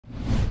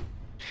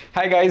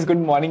Hi guys, good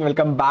morning.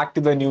 Welcome back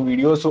to the new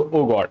video. So,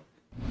 oh god,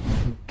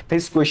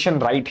 this question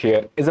right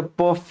here is a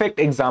perfect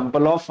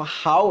example of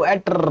how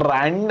at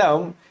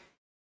random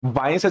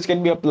buying search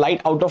can be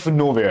applied out of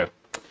nowhere.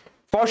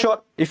 For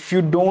sure, if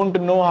you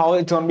don't know how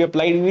it's going to be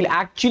applied, you will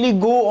actually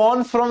go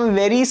on from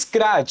very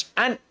scratch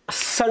and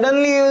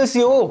suddenly you will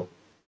see, oh,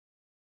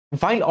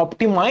 while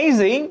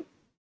optimizing,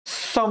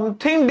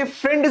 something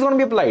different is going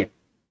to be applied.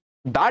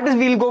 That is,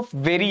 we'll go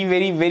very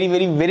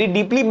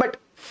deeply, but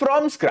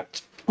from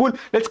scratch. Cool.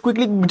 Let's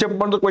quickly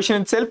jump on the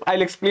question itself.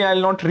 I'll explain.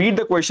 I'll not read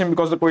the question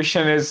because the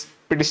question is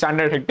pretty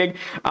standard, hectic.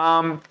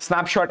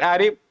 Snapshot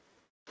array.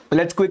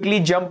 Let's quickly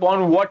jump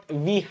on what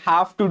we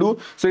have to do.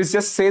 So it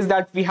just says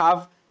that we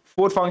have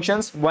 4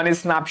 functions. One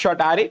is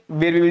snapshot array,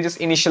 where we will just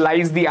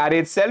initialize the array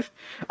itself.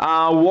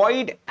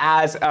 Void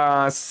as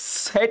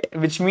set,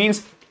 which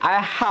means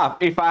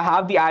if I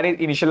have the array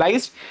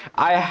initialized,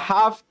 I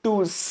have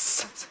to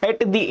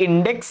set the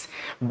index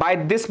by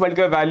this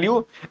particular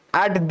value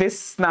at this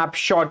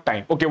snapshot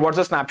time. Okay, what's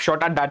the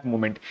snapshot at that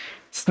moment?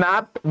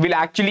 Snap will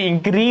actually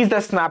increase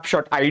the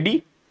snapshot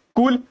ID.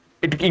 Cool.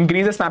 It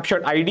increases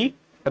snapshot ID,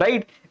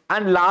 right?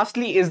 And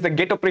lastly is the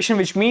get operation,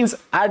 which means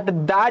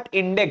at that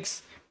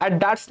index, at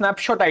that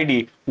snapshot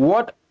ID,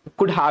 what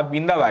could have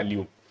been the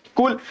value.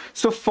 Cool.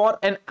 So for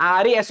an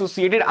array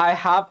associated, I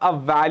have a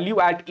value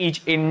at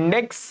each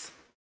index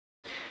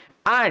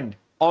and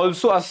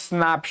also a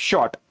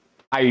snapshot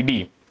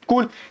ID.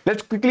 Cool.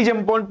 Let's quickly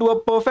jump on to a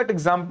perfect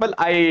example.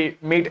 I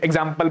made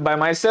example by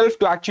myself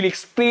to actually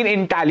explain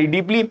entirely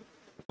deeply.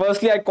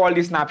 Firstly, I call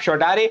the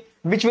snapshot array,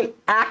 which will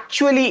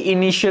actually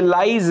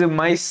initialize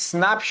my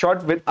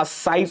snapshot with a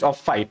size of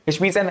 5,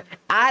 which means an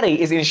array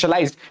is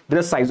initialized with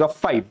a size of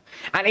 5.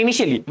 And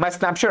initially, my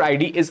snapshot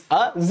ID is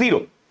a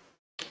 0.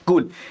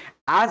 Cool.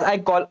 As I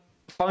call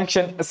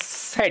function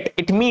set,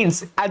 it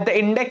means at the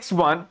index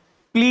 1,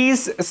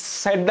 please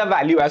set the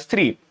value as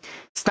 3.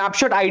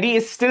 Snapshot ID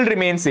is still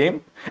remain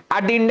same.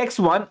 At the index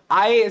 1,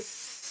 I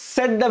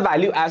set the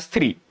value as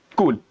 3.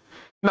 Cool.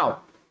 Now,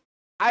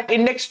 at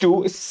index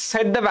 2,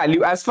 set the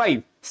value as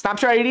 5.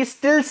 Snapshot ID is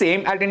still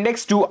same. At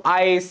index 2,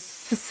 I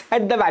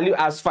set the value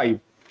as 5.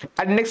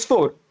 At index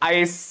 4,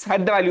 I set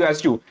the value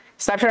as 2.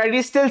 Snapshot ID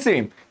is still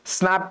same.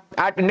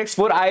 At index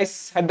 4, I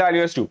set the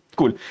value as 2.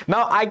 Cool.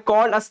 Now I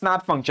call a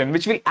snap function,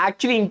 which will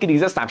actually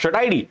increase the snapshot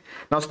ID.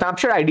 Now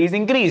snapshot ID is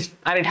increased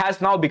and it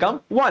has now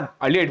become 1.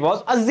 Earlier it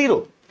was a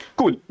 0.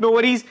 Cool. No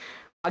worries.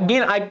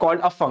 Again, I called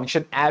a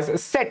function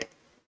as set.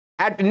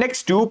 At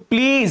index 2,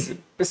 please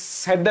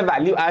set the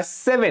value as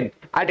 7.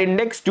 At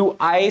index 2,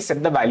 I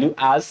set the value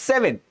as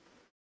 7.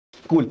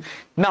 Cool.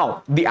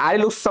 Now the array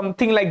looks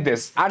something like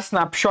this. At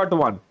snapshot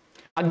 1,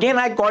 again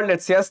I called,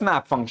 let's say, a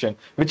snap function,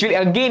 which will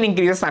again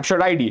increase the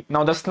snapshot ID.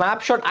 Now the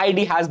snapshot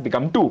ID has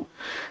become 2.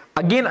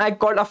 Again I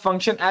called a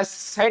function as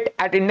set.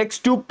 At index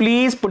 2,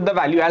 please put the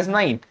value as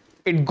 9.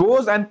 It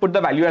goes and put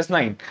the value as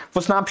 9.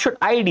 For snapshot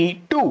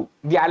ID 2,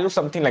 the array looks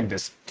something like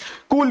this.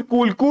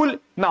 Cool.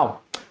 Now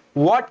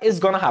what is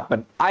gonna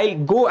happen? I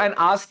go and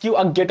ask you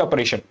a get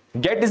operation.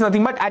 Get is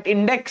nothing but at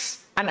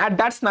index, and at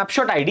that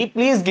snapshot ID,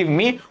 please give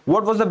me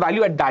what was the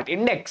value at that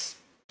index.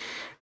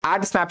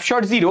 At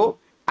snapshot 0,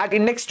 at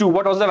index 2,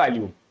 what was the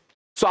value?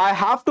 So I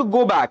have to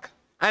go back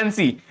and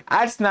see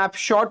at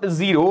snapshot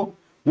 0,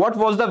 what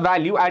was the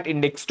value at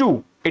index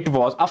 2? It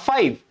was a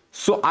 5.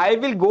 So I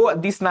will go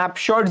the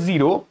snapshot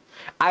 0.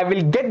 I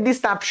will get the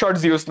snapshot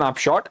 0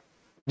 snapshot,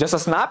 just a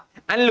snap,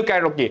 and look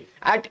at, okay,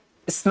 at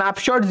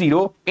snapshot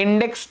 0,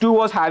 index 2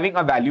 was having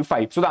a value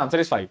 5. So the answer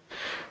is 5.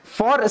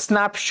 For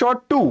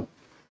snapshot 2,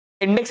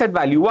 index at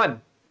value 1,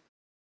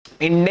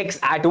 index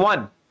at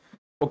 1.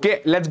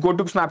 Okay, let's go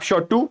to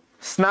snapshot 2.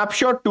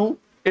 Snapshot 2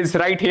 is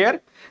right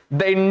here.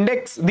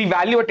 The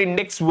value at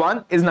index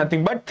 1 is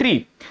nothing but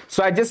 3.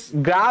 So I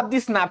just grab the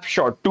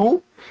snapshot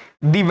 2.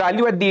 The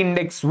value at the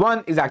index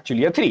 1 is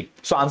actually a 3.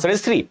 So answer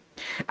is 3.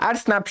 At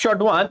snapshot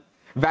 1,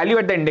 value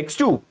at the index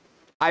 2.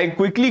 I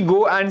quickly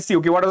go and see,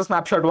 okay, what is the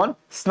snapshot 1?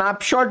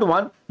 Snapshot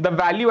 1, the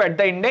value at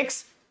the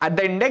index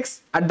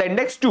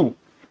 2.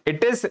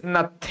 It is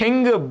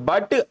nothing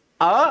but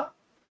a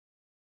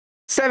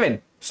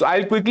 7. So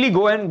I'll quickly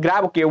go and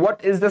grab, okay,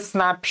 what is the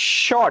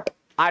snapshot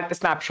at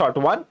snapshot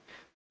 1?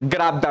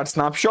 Grab that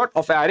snapshot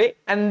of array,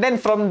 and then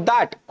from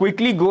that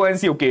quickly go and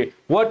see, okay,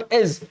 what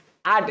is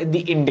at the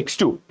index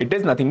 2? It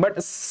is nothing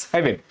but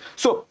 7.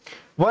 So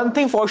one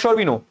thing for sure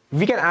we know,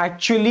 we can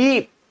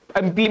actually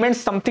implement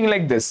something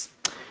like this.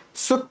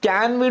 So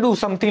can we do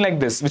something like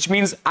this, which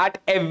means at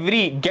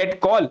every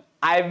get call,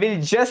 I will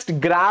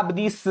just grab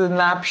the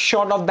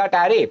snapshot of that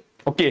array.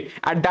 Okay,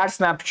 at that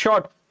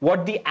snapshot,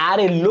 what the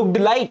array looked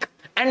like,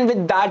 and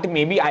with that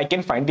maybe I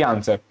can find the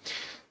answer.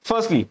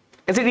 Firstly,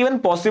 is it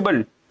even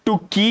possible to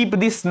keep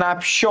the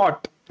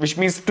snapshot, which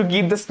means to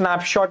keep the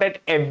snapshot at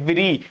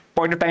every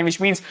point of time,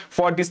 which means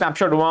for the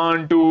snapshot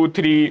 1, 2,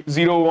 3,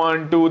 0,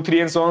 1, 2,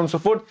 3, and so on and so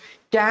forth?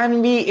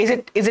 Can we, is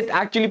it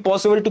actually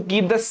possible to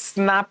keep the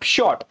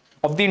snapshot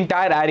of the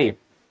entire array?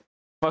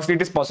 Firstly,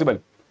 it is possible.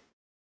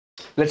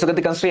 Let's look at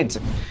the constraints.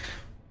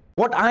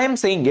 What I am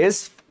saying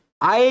is,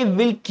 I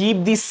will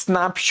keep the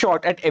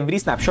snapshot at every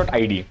snapshot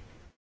ID,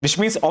 which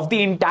means of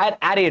the entire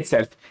array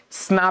itself.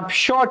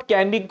 Snapshot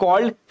can be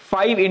called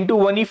 5 into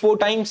 1e4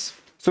 times.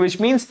 So which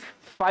means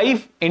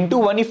 5 into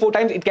 1e4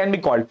 times it can be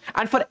called.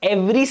 And for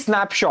every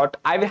snapshot,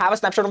 I will have a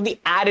snapshot of the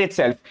array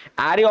itself.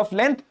 Array of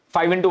length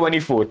 5 into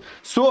 1e4.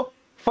 So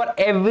for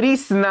every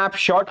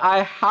snapshot,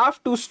 I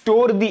have to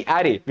store the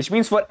array, which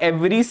means for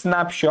every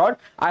snapshot,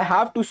 I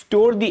have to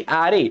store the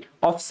array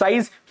of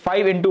size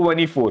 5 into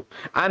 1e4.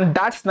 And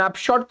that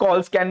snapshot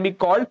calls can be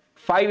called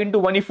 5 into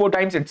 1e4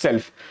 times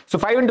itself. So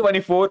 5 into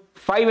 1e4,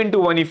 5 into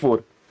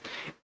 1e4.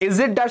 Is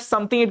it that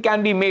something it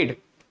can be made?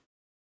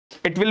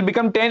 It will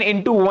become 10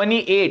 into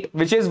 1e8,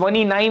 which is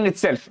 1e9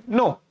 itself.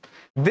 No,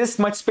 this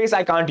much space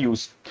I can't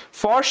use.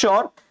 For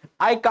sure,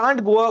 I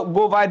can't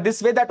go by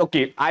this way that,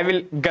 okay, I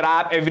will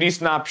grab every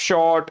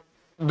snapshot,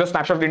 the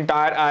snapshot of the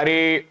entire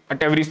array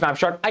at every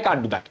snapshot. I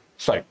can't do that.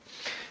 Sorry.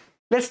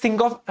 Let's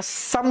think of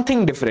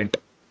something different.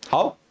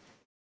 How?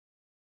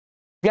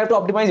 We have to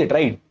optimize it,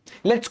 right?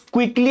 Let's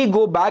quickly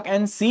go back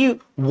and see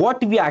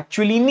what we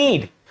actually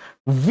need.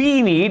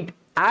 We need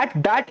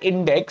at that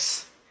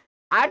index,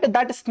 at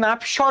that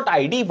snapshot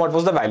ID, what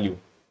was the value?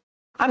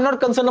 I'm not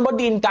concerned about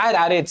the entire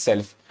array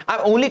itself.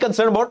 I'm only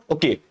concerned about,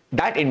 okay,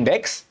 that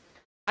index.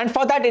 And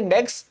for that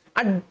index,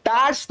 at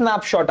that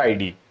snapshot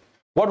ID,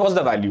 what was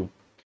the value?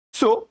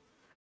 So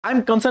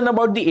I'm concerned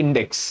about the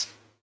index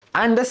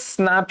and the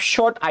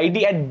snapshot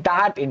ID at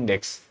that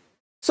index.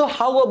 So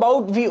how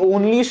about we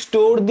only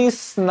store the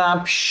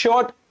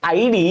snapshot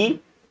ID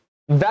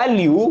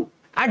value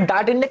at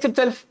that index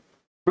itself?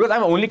 Because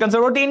I'm only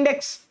concerned about the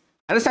index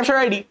and the snapshot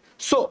ID.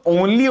 So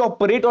only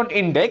operate on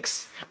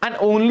index and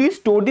only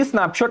store the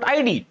snapshot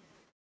ID.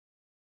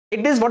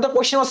 It is what the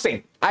question was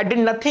saying. I did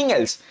nothing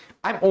else.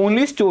 I'm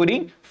only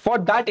storing for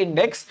that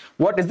index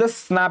what is the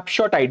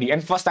snapshot ID,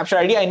 and for snapshot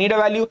ID I need a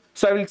value.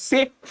 So I will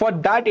say for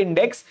that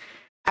index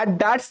at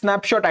that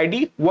snapshot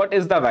ID what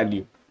is the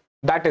value.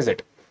 That is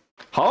it.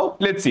 How?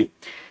 Let's see.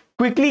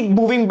 Quickly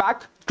moving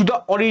back to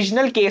the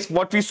original case,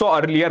 what we saw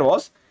earlier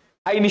was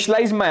I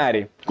initialized my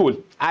array. Cool.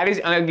 Array is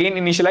again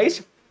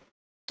initialized.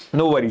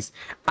 No worries.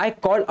 I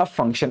call a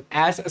function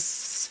as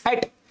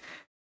set.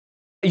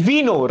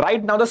 We know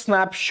right now the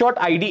snapshot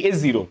ID is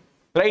 0,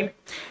 right?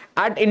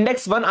 At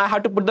index 1, I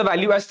have to put the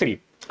value as 3.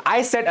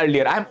 I said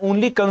earlier, I'm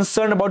only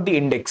concerned about the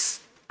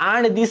index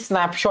and the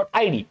snapshot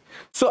ID.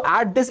 So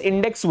at this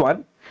index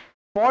 1,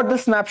 for the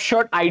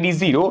snapshot ID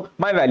 0,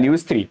 my value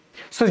is 3.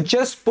 So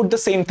just put the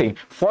same thing.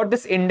 For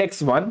this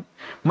index 1,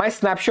 my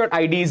snapshot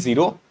ID is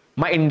 0,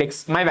 my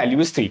value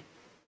is 3.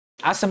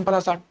 As simple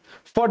as that.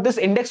 For this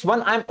index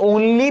 1, I'm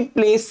only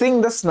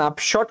placing the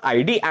snapshot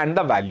ID and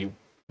the value.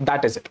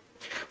 That is it.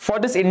 For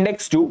this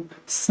index 2,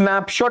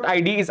 snapshot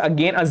ID is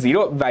again a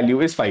 0,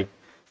 value is 5.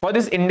 For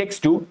this index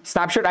 2,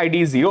 snapshot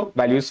ID is 0,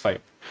 value is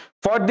 5.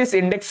 For this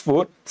index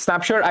 4,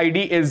 snapshot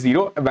ID is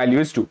 0, value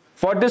is 2.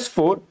 For this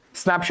 4,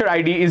 snapshot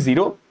ID is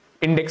 0,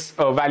 index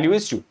value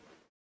is 2.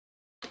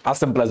 As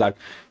simple as that.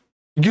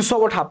 You saw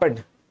what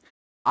happened.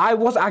 I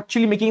was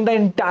actually making the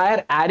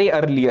entire array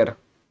earlier.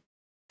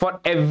 For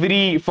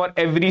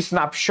every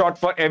snapshot,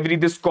 for every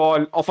this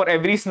call, or for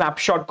every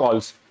snapshot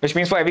calls, which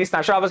means for every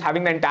snapshot I was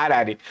having the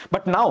entire array.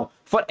 But now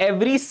for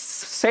every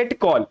set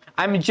call,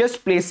 I'm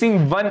just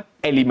placing one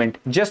element,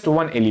 just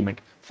one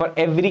element for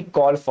every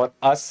call for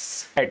a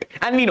set.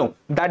 And we know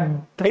that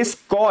this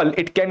call,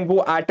 it can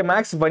go at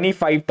max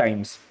 1e5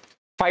 times,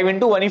 5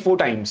 into 1e4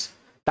 times.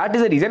 That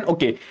is the reason,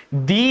 okay,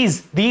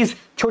 these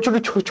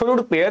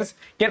chotu pairs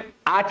can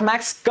at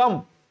max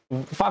come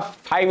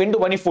 5 into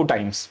 1e4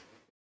 times.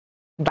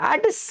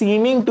 That is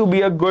seeming to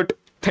be a good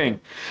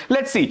thing.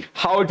 Let's see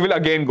how it will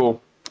again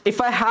go.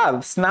 If I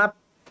have snap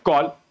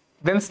call,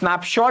 then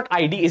snapshot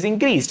ID is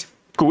increased.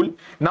 Cool.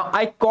 Now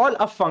I call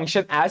a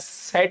function as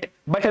set,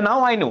 but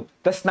now I know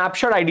the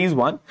snapshot ID is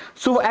 1.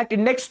 So at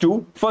index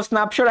 2, for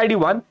snapshot ID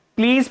 1,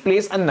 please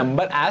place a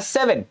number as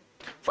 7.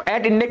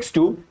 At index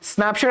 2,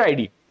 snapshot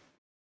ID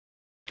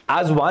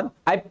as 1,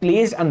 I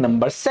placed a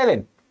number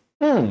 7.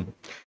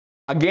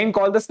 Again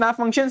call the snap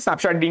function,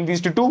 snapshot ID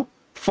increased to 2.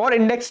 For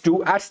index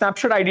 2 at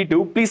snapshot ID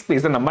 2, please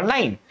place the number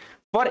 9.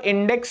 For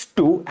index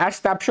 2 at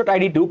snapshot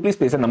ID 2, please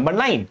place the number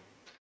 9.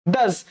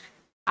 Thus,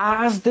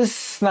 as this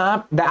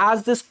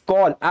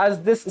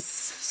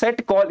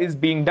set call is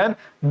being done,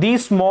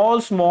 these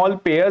small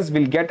pairs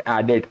will get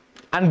added.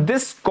 And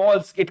this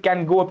calls, it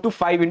can go up to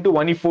 5 into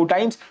 1e4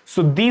 times.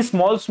 So these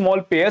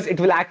small pairs, it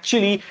will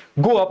actually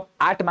go up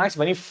at max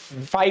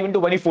 5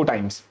 into 1e4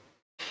 times.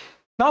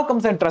 Now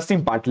comes the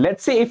interesting part.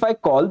 Let's say if I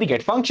call the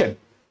get function.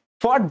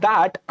 For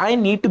that, I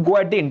need to go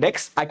at the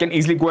index. I can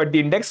easily go at the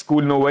index.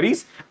 Cool, no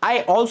worries.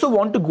 I also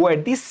want to go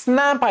at the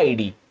snap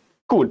ID.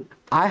 Cool.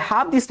 I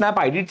have the snap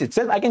ID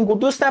itself. I can go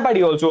to snap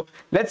ID also.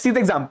 Let's see the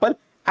example.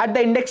 At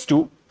the index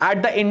 2,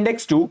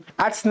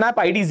 at snap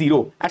ID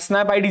 0,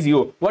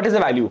 what is the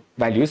value?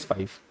 Value is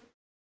 5.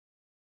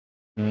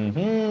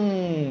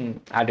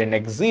 At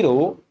index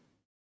 0,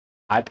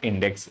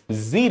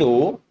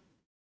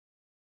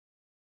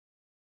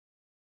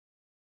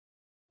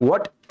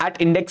 what at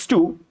index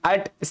 2,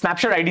 at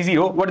snapshot ID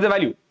 0, what is the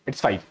value?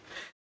 It's 5.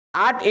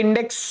 At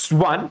index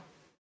 1,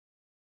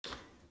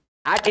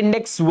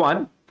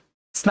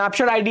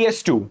 snapshot ID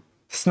as 2.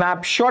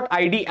 Snapshot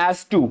ID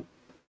as 2.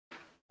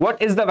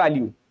 What is the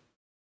value?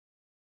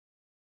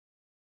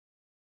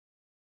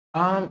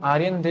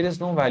 Aryan, there is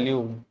no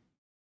value.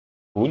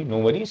 Cool, no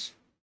worries.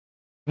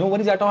 No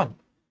worries at all.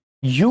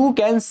 You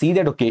can see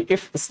that, okay,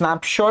 if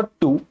snapshot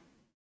 2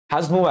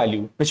 has no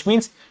value, which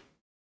means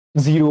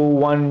 0,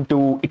 1,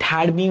 2, it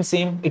had been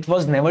same, it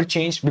was never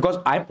changed, because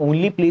I'm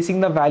only placing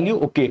the value,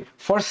 okay,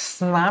 for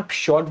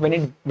snapshot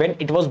when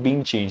it was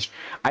being changed.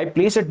 I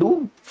placed a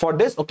 2 for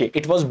this, okay,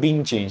 it was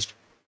being changed,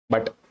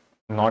 but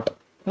not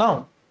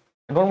now.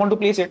 I don't want to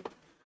place it.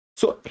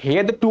 So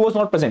here the 2 was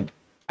not present.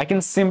 I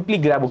can simply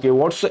grab, okay,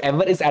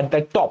 whatsoever is at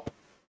the top.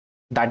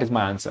 That is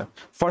my answer.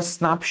 For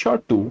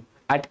snapshot 2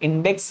 at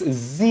index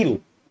 0,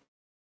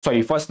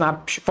 sorry,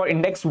 for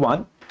index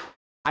 1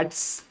 at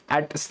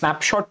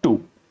snapshot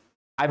 2,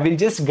 I will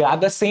just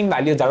grab the same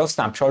value as that of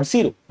snapshot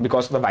 0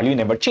 because the value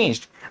never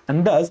changed,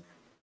 and thus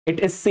it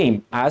is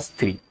same as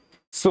 3.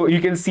 So you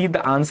can see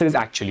the answer is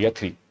actually a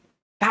 3.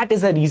 That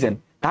is the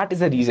reason. That is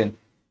the reason.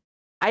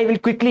 I will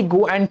quickly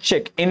go and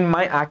check in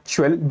my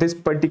actual this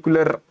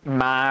particular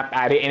map,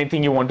 array,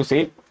 anything you want to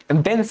say,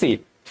 and then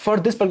say for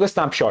this particular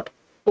snapshot,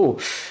 oh,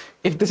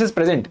 if this is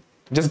present,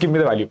 just give me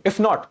the value. If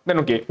not, then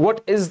okay,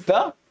 what is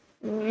the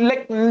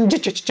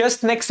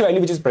just next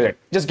value which is present?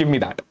 Just give me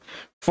that.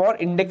 For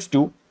index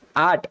 2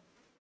 at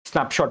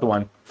snapshot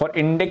 1, for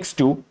index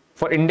 2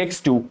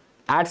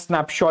 at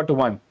snapshot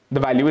 1, the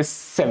value is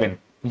 7.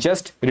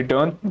 Just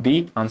return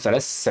the answer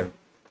as 7.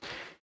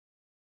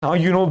 Now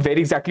you know very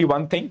exactly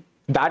one thing,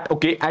 that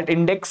okay, at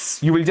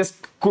index you will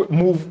just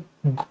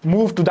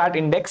move to that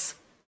index.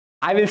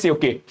 I will say,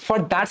 okay, for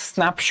that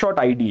snapshot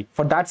ID,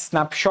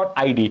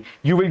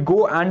 you will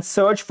go and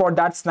search for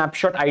that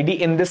snapshot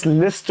ID in this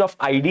list of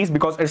IDs,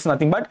 because it's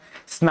nothing but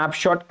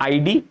snapshot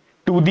ID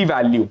to the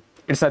value.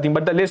 It's nothing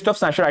but the list of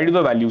snapshot ID to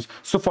the values.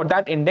 So for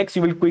that index,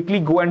 you will quickly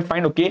go and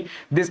find, okay,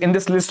 in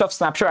this list of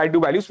snapshot ID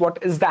to values, what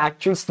is the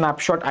actual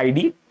snapshot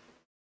ID?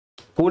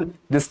 Cool.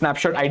 This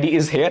snapshot ID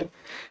is here.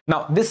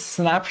 Now this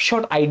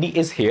snapshot ID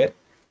is here.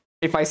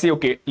 If I say,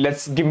 okay,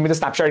 let's give me the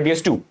snapshot ID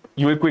as 2,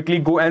 you will quickly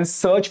go and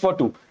search for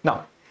 2.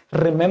 Now,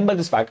 remember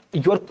this fact,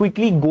 you are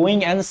quickly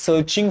going and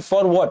searching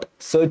for what?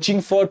 Searching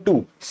for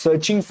 2.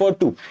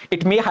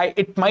 It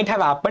might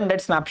have happened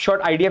that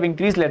snapshot ID have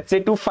increased, let's say,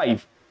 to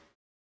 5.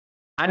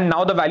 And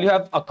now the value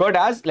have occurred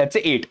as, let's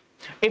say, 8.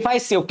 If I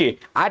say, okay,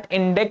 at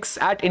index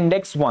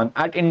 1,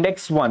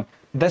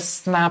 the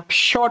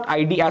snapshot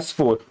ID as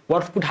 4,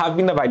 what could have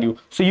been the value?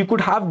 So you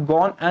could have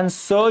gone and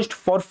searched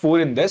for 4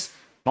 in this,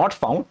 not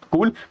found,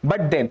 cool,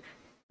 but then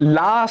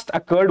last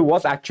occurred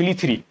was actually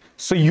 3.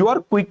 So you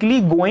are quickly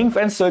going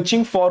and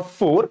searching for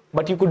 4,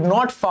 but you could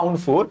not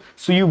found 4.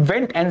 So you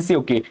went and say,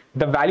 okay,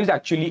 the value is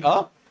actually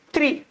a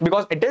 3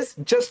 because it is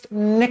just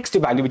next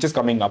value which is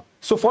coming up.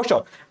 So for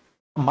sure,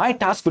 my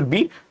task will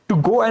be to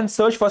go and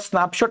search for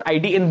snapshot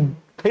ID in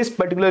this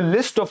particular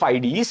list of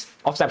IDs,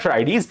 of snapshot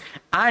IDs,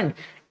 and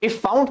if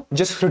found,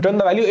 just return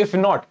the value. If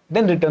not,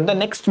 then return the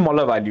next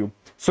smaller value.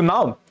 So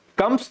now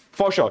comes,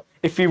 for sure,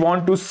 if we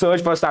want to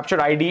search for snapshot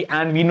ID,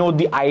 and we know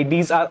the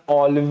IDs are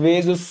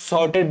always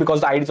sorted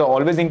because the IDs are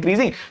always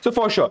increasing. So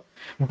for sure,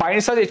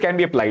 binary search, it can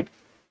be applied.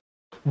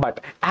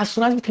 But as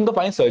soon as we think of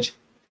binary search,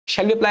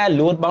 shall we apply a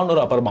lower bound or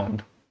upper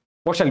bound?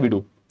 What shall we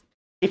do?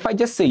 If I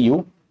just say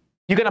you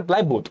can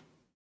apply both.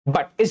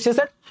 But it's just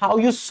that how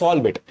you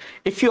solve it.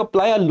 If you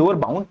apply a lower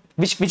bound,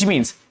 which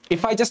means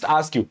if I just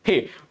ask you,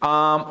 hey,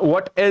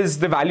 what is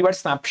the value at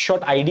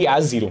snapshot ID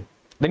as 0?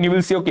 Then you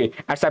will say, okay,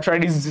 at snapshot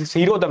ID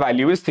 0, the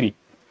value is 3.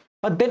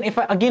 But then if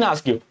I again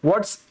ask you,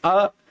 what's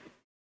a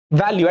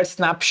value at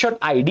snapshot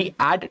ID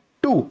at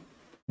 2?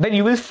 Then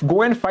you will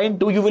go and find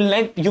 2. You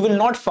will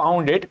not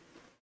found it.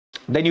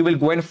 Then you will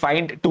go and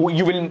find 2.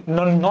 You will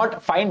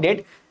not find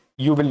it.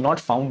 You will not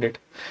found it.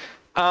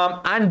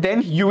 And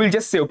then you will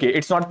just say, okay,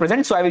 it's not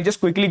present, so I will just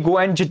quickly go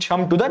and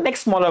jump to the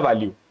next smaller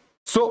value.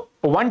 So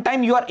one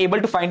time you are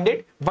able to find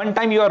it, one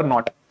time you are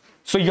not.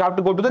 So you have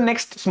to go to the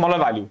next smaller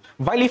value.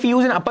 While if you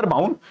use an upper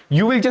bound,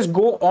 you will just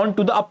go on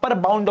to the upper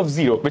bound of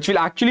 0, which will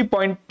actually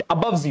point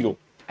above 0.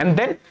 And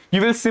then you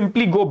will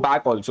simply go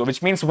back also,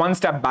 which means one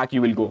step back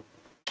you will go.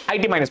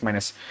 IT minus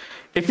minus.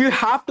 If you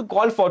have to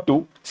call for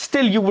 2,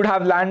 still you would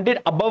have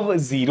landed above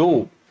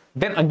 0.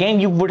 Then again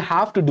you would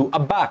have to do a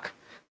back.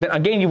 Then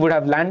again you would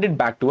have landed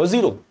back to a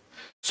 0.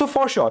 So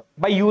for sure,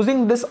 by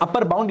using this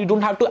upper bound, you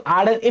don't have to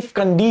add an if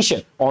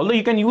condition. Although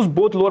you can use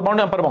both lower bound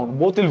and upper bound,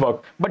 both will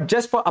work. But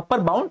just for upper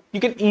bound, you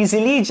can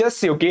easily just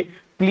say, okay,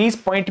 please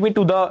point me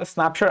to the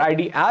snapshot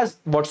ID as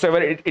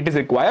whatsoever it is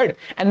required.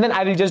 And then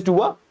I will just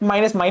do a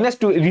minus minus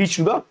to reach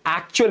to the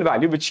actual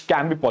value, which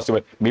can be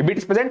possible. Maybe it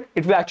is present,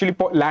 it will actually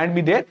land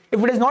me there.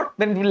 If it is not,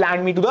 then it will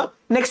land me to the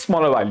next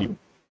smaller value.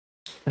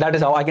 That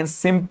is how I can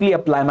simply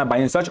apply my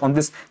binary search on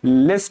this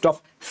list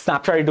of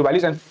snapshot ID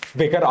values and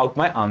figure out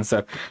my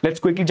answer. Let's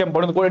quickly jump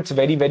out of the code. It's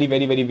very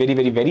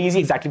easy.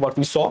 Exactly what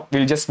we saw.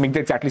 We'll just make the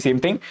exactly same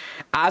thing.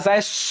 As I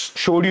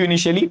showed you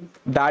initially,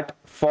 that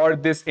for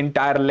this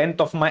entire length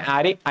of my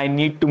array, I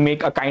need to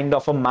make a kind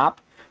of a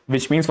map,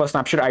 which means for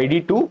snapshot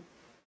ID to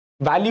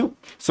value.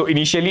 So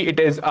initially it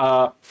is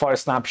for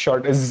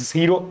snapshot is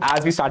 0,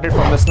 as we started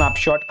from the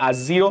snapshot as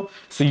 0.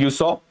 So you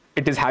saw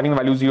it is having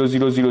value 0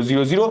 0 0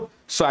 0 0.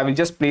 So I will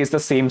just place the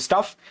same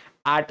stuff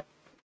at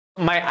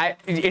my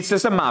it's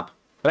just a map,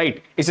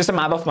 right? It's just a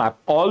map of map.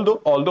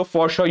 Although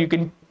for sure you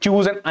can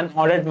choose an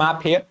unordered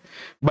map here,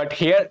 but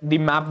here the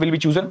map will be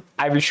chosen.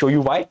 I will show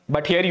you why,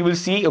 but here you will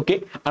see,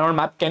 okay, unordered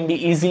map can be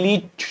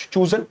easily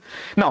chosen.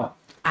 Now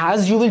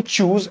as you will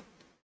choose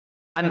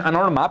an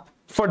unordered map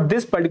for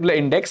this particular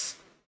index,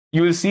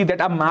 you will see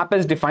that a map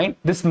is defined.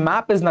 This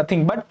map is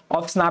nothing but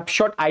of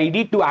snapshot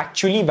ID to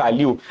actually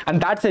value,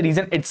 and that's the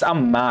reason it's a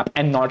map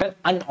and not an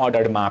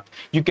unordered map.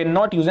 You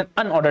cannot use an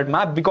unordered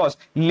map because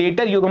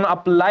later you're going to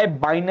apply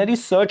binary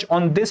search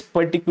on this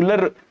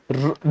particular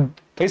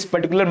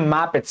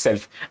map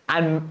itself,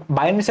 and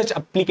binary search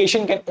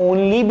application can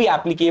only be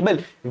applicable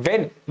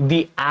when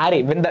the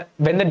array, when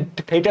the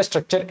data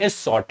structure is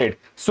sorted.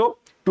 So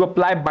to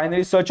apply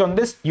binary search on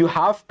this, you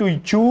have to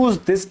choose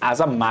this as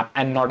a map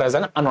and not as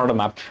an unordered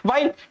map.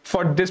 While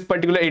for this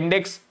particular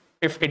index,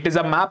 if it is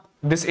a map,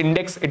 this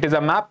index, it is a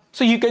map,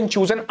 so you can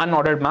choose an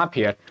unordered map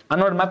here.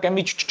 Unordered map can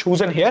be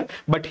chosen here,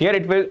 but here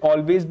it will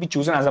always be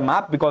chosen as a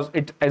map because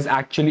it is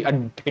actually a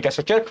data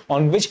structure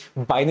on which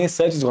binary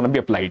search is going to be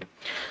applied.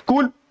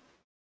 Cool.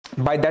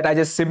 By that, I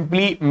just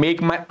simply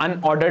make my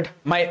unordered,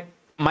 my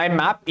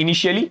map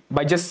initially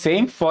by just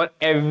saying for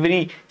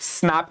every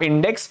snap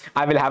index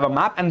I will have a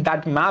map, and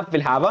that map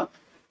will have a,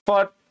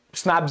 for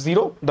snap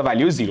 0 the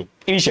value is 0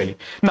 initially.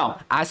 Now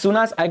as soon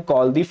as I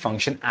call the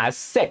function as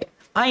set,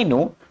 I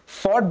know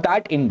for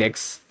that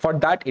index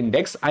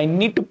I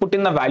need to put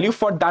in the value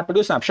for that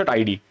particular snapshot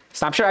ID.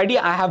 Snapshot ID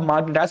I have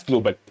marked it as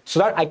global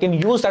so that I can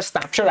use that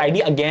snapshot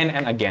ID again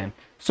and again.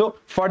 So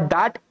for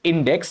that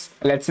index,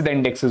 let's say the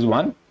index is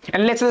 1,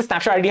 and let's say the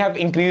snapshot ID have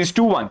increased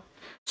to 1.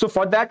 So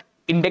for that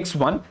index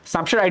 1,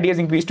 snapshot ID has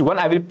increased to 1,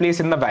 I will place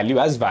in the value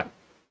as val,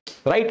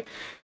 right?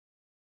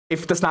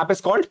 If the snap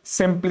is called,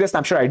 simply the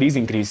snapshot ID is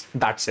increased.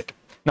 That's it.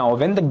 Now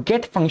when the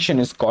get function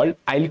is called,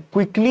 I'll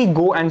quickly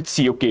go and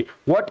see, okay,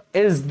 what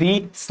is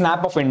the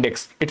snap of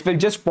index? It will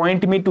just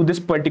point me to this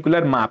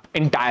particular map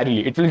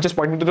entirely. It will just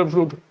point me to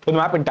the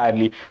map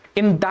entirely.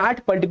 In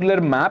that particular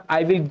map,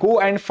 I will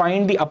go and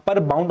find the upper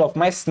bound of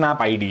my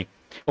snap ID.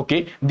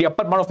 Okay, the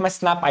upper bound of my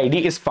snap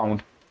ID is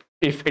found.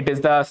 If it is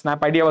the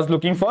snap ID I was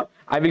looking for,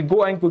 I will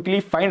go and quickly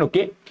find,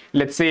 okay,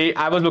 let's say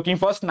I was looking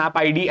for snap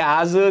ID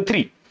as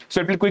 3.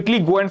 So it will quickly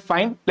go and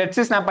find, let's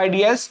say snap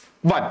ID as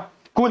 1.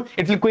 Cool.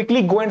 It will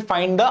quickly go and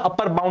find the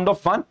upper bound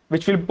of 1,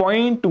 which will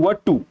point to a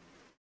 2.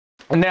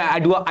 And then I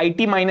do a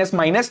IT minus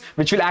minus,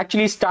 which will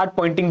actually start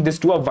pointing this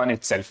to a 1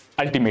 itself,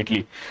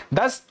 ultimately.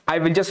 Thus, I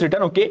will just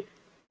return, okay,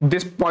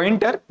 this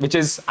pointer, which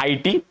is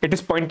IT, it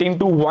is pointing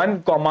to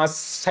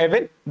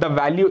 1,7. The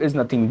value is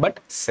nothing but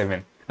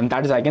 7. And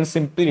that is, I can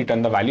simply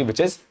return the value, which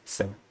is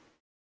 7,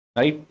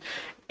 right?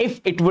 If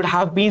it would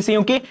have been, say,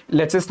 okay,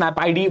 let's say snap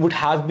ID would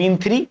have been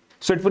 3.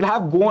 So it will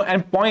have go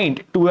and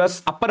point to a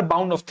upper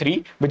bound of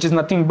 3, which is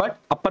nothing but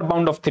upper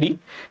bound of 3.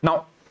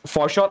 Now,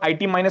 for sure,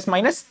 IT minus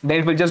minus,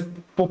 then it will just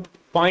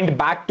point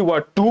back to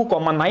a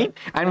 2,9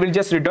 and will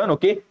just return,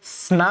 okay,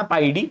 snap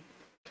ID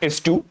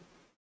is 2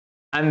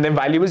 and the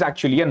value is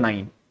actually a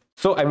 9.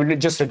 So I will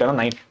just return a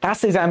 9.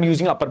 That's the reason I'm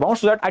using upper bound,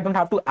 so that I don't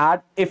have to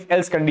add if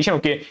else condition.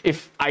 Okay,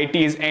 if IT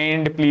is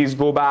end, please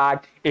go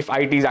back. If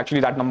IT is actually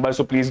that number,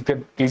 so please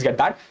get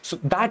that. So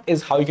that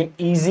is how you can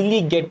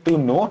easily get to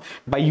know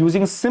by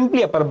using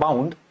simply upper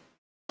bound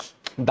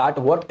that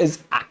what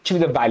is actually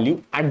the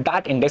value at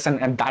that index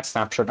and at that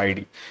snapshot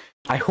ID.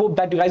 I hope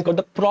that you guys got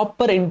the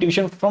proper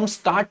intuition from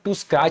start to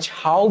scratch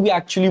how we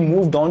actually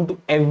moved on to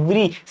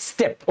every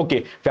step.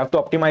 Okay, we have to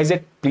optimize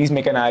it. Please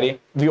make an array.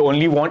 We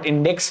only want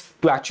index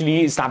to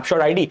actually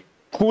snapshot ID.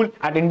 Cool.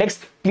 At index,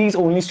 please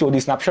only show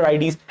the snapshot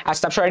IDs. As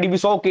snapshot ID, we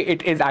saw, okay,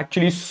 it is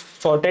actually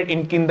sorted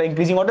in the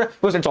increasing order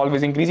because it's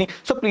always increasing.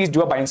 So please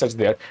do a binary search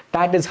there.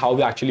 That is how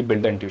we actually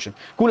build the intuition.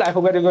 Cool. I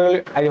hope that you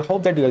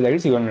guys like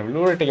it. See you on the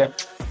video. Take care.